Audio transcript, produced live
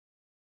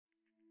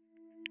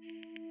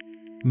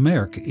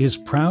Merck is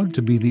proud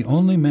to be the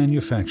only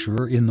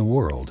manufacturer in the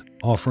world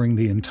offering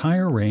the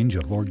entire range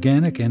of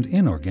organic and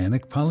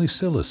inorganic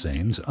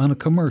polysilazanes on a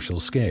commercial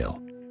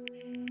scale.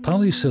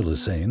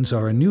 Polysilazanes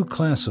are a new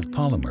class of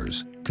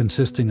polymers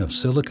consisting of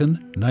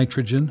silicon,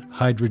 nitrogen,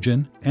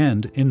 hydrogen,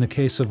 and, in the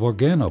case of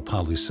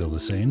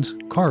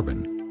organopolysilazanes,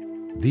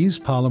 carbon. These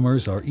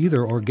polymers are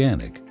either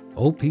organic,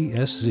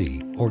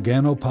 OPSZ,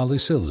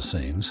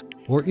 organopolysilazanes,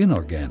 or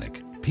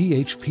inorganic,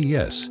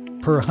 PHPS,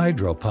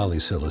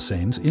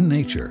 perhydropolysilazanes in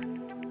nature.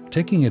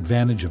 Taking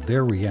advantage of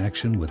their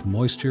reaction with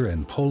moisture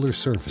and polar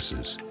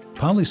surfaces,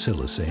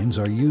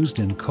 polysilazanes are used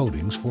in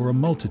coatings for a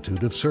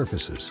multitude of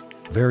surfaces: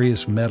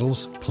 various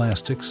metals,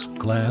 plastics,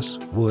 glass,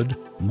 wood,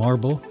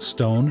 marble,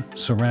 stone,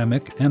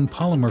 ceramic, and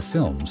polymer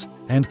films,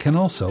 and can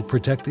also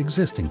protect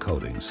existing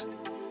coatings.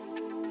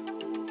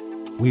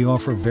 We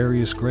offer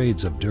various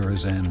grades of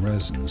Durazan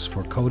resins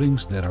for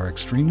coatings that are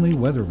extremely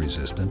weather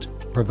resistant,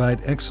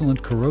 provide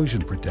excellent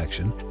corrosion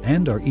protection,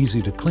 and are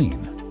easy to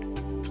clean.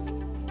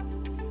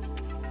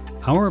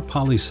 Our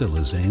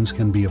polysilazanes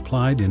can be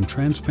applied in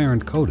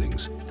transparent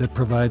coatings that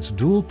provides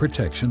dual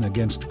protection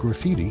against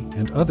graffiti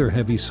and other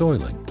heavy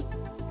soiling.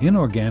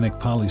 Inorganic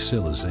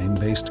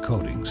polysilazane-based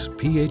coatings,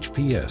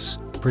 PHPS,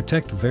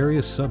 protect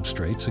various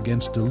substrates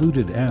against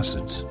diluted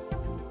acids.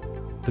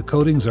 The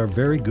coatings are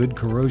very good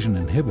corrosion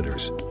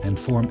inhibitors and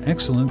form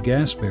excellent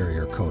gas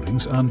barrier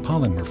coatings on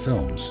polymer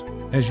films.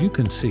 As you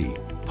can see,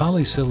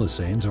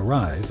 polysilazanes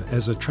arrive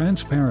as a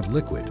transparent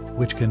liquid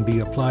which can be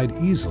applied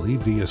easily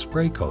via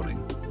spray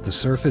coating. The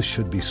surface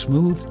should be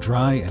smooth,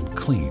 dry, and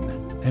clean,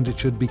 and it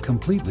should be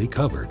completely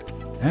covered.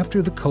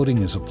 After the coating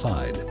is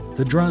applied,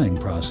 the drying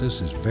process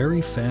is very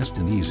fast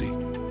and easy.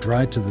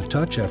 Dry to the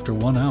touch after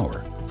 1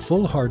 hour.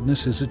 Full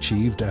hardness is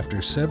achieved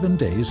after 7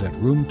 days at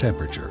room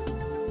temperature.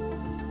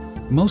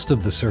 Most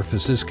of the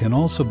surfaces can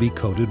also be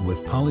coated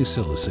with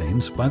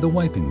polysilazanes by the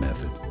wiping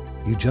method.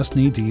 You just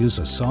need to use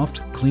a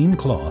soft, clean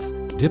cloth,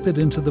 dip it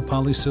into the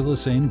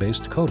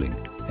polysilazane-based coating,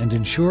 and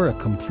ensure a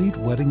complete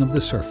wetting of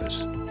the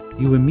surface.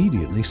 You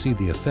immediately see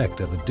the effect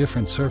of a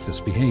different surface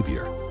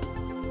behavior.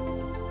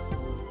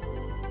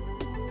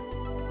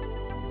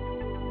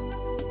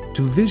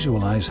 To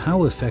visualize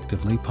how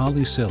effectively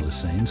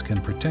polysilazanes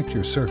can protect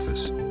your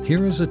surface,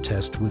 here is a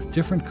test with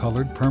different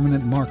colored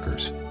permanent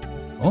markers.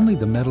 Only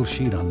the metal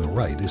sheet on the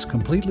right is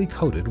completely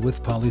coated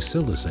with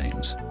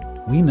polysilazanes.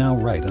 We now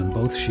write on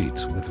both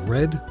sheets with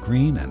red,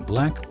 green, and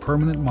black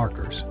permanent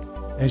markers.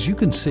 As you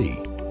can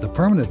see, the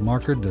permanent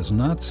marker does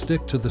not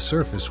stick to the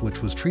surface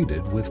which was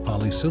treated with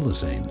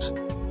polysilazanes.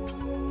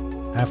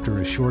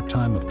 After a short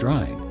time of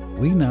drying,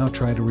 we now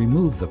try to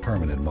remove the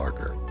permanent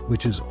marker,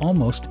 which is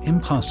almost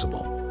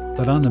impossible.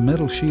 But on the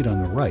metal sheet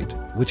on the right,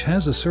 which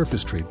has a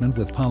surface treatment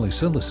with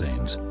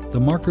polysilazanes, the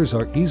markers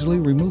are easily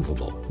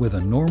removable with a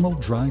normal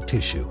dry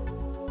tissue.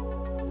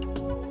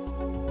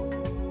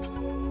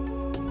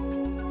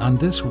 On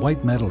this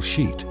white metal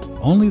sheet,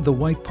 only the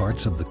white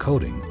parts of the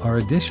coating are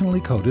additionally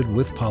coated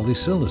with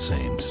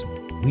polysilazanes.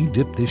 We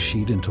dip this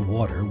sheet into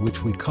water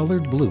which we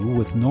colored blue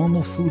with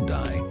normal food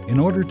dye in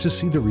order to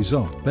see the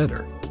result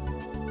better.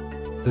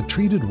 The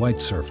treated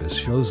white surface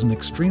shows an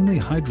extremely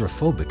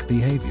hydrophobic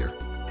behavior.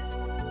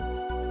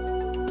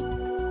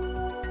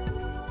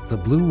 The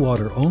blue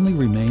water only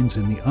remains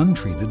in the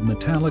untreated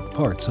metallic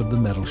parts of the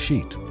metal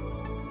sheet.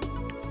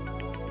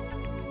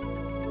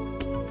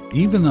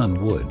 Even on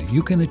wood,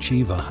 you can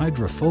achieve a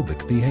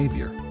hydrophobic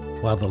behavior.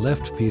 While the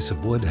left piece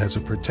of wood has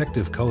a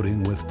protective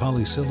coating with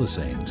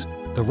polysilazanes,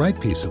 the right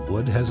piece of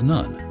wood has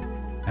none.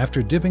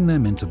 After dipping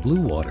them into blue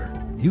water,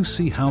 you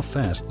see how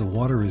fast the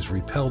water is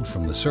repelled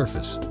from the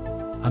surface.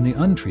 On the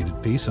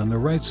untreated piece on the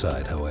right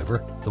side,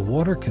 however, the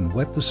water can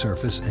wet the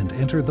surface and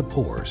enter the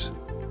pores.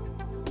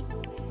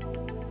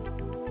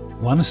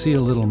 Want to see a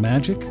little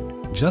magic?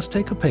 Just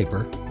take a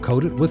paper,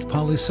 coat it with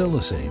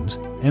polysilazanes,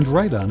 and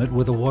write on it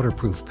with a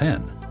waterproof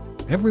pen.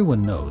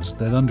 Everyone knows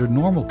that under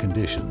normal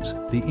conditions,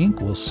 the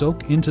ink will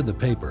soak into the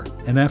paper,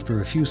 and after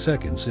a few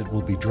seconds it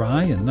will be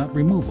dry and not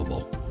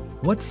removable.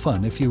 What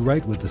fun if you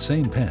write with the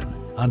same pen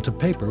onto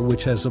paper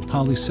which has a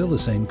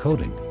polysilazane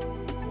coating.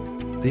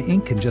 The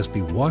ink can just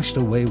be washed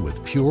away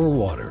with pure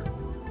water.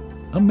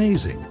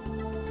 Amazing!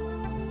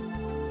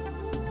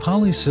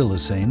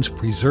 Polysilazanes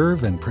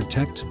preserve and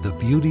protect the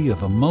beauty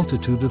of a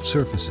multitude of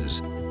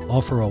surfaces,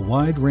 offer a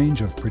wide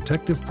range of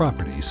protective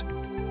properties.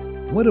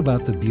 What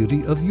about the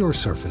beauty of your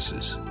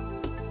surfaces?